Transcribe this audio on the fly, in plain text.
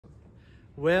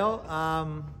Well,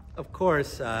 of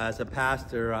course, as a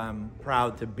pastor, I'm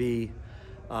proud to be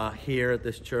here at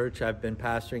this church. I've been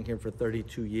pastoring here for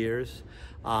 32 years.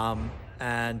 But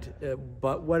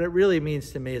what it really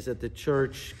means to me is that the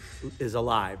church is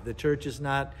alive. The church is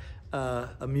not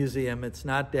a museum. It's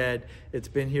not dead. It's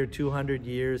been here 200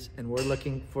 years, and we're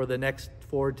looking for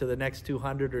forward to the next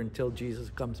 200 or until Jesus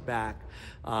comes back.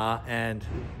 And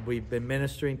we've been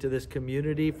ministering to this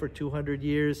community for 200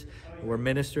 years. We're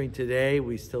ministering today.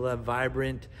 We still have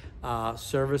vibrant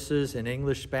services in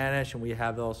English, Spanish, and we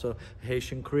have also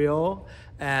Haitian Creole.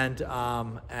 And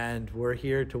we're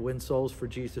here to win souls for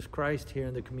Jesus Christ here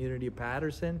in the community of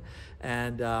Paterson.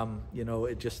 And,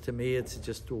 to me, it's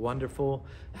just wonderful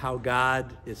how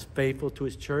God is faithful to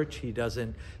his church. He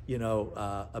doesn't,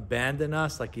 abandon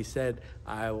us. Like he said,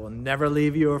 I will never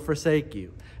leave you or forsake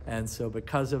you. And so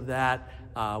because of that,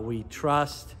 we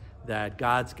trust that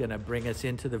God's going to bring us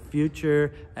into the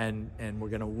future, and we're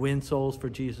going to win souls for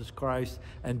Jesus Christ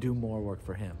and do more work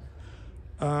for him.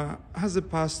 As a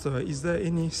pastor, is there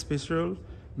any special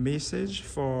message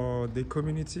for the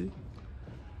community?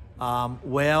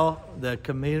 The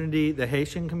community, the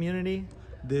Haitian community?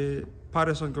 The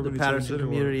Paterson community. The Paterson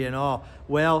community and all.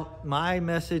 Well, my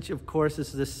message, of course,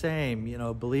 is the same.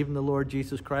 Believe in the Lord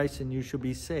Jesus Christ and you shall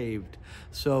be saved.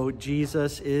 So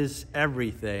Jesus is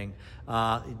everything.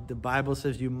 The Bible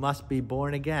says you must be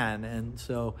born again. And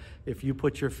so if you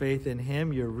put your faith in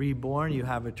him, you're reborn, you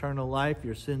have eternal life,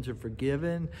 your sins are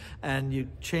forgiven, and you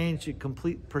change your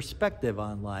complete perspective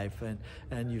on life.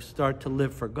 And you start to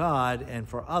live for God and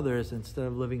for others instead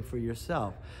of living for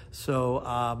yourself. So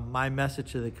my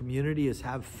message to the community is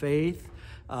have faith.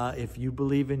 If you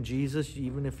believe in Jesus,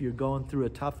 even if you're going through a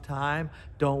tough time,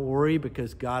 don't worry,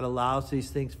 because God allows these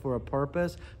things for a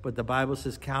purpose. But the Bible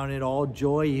says, count it all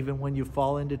joy, even when you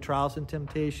fall into trials and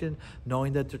temptation,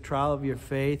 knowing that the trial of your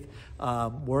faith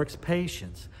works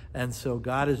patience. And so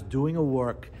God is doing a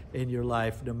work in your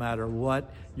life no matter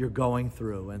what you're going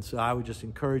through. And so I would just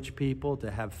encourage people to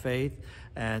have faith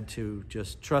and to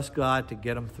just trust God to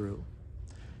get them through.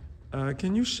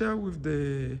 Can you share with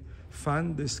the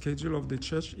schedule of the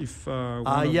church? If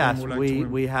yes,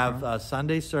 we have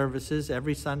Sunday services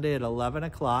every Sunday at 11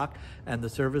 o'clock, and the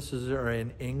services are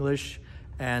in English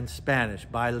and Spanish,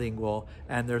 bilingual.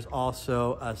 And there's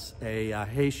also a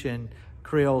Haitian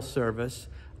Creole service,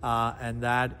 and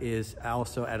that is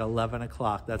also at 11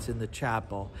 o'clock. That's in the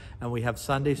chapel. And we have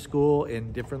Sunday school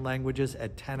in different languages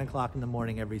at 10 o'clock in the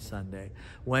morning every Sunday.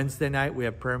 Wednesday night, we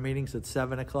have prayer meetings at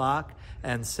 7 o'clock.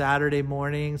 And Saturday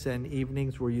mornings and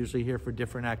evenings, we're usually here for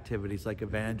different activities like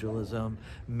evangelism,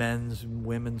 men's,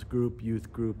 women's group,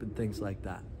 youth group, and things like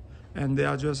that. And the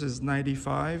address is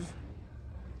 95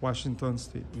 Washington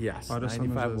Street. Yes,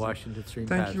 Paterson 95 Washington Street.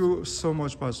 Thank you so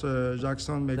much, Pastor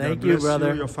Jackson. May God bless you,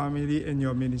 brother. You, your family, and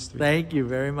your ministry. Thank you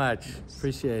very much.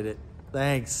 Appreciate it.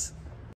 Thanks.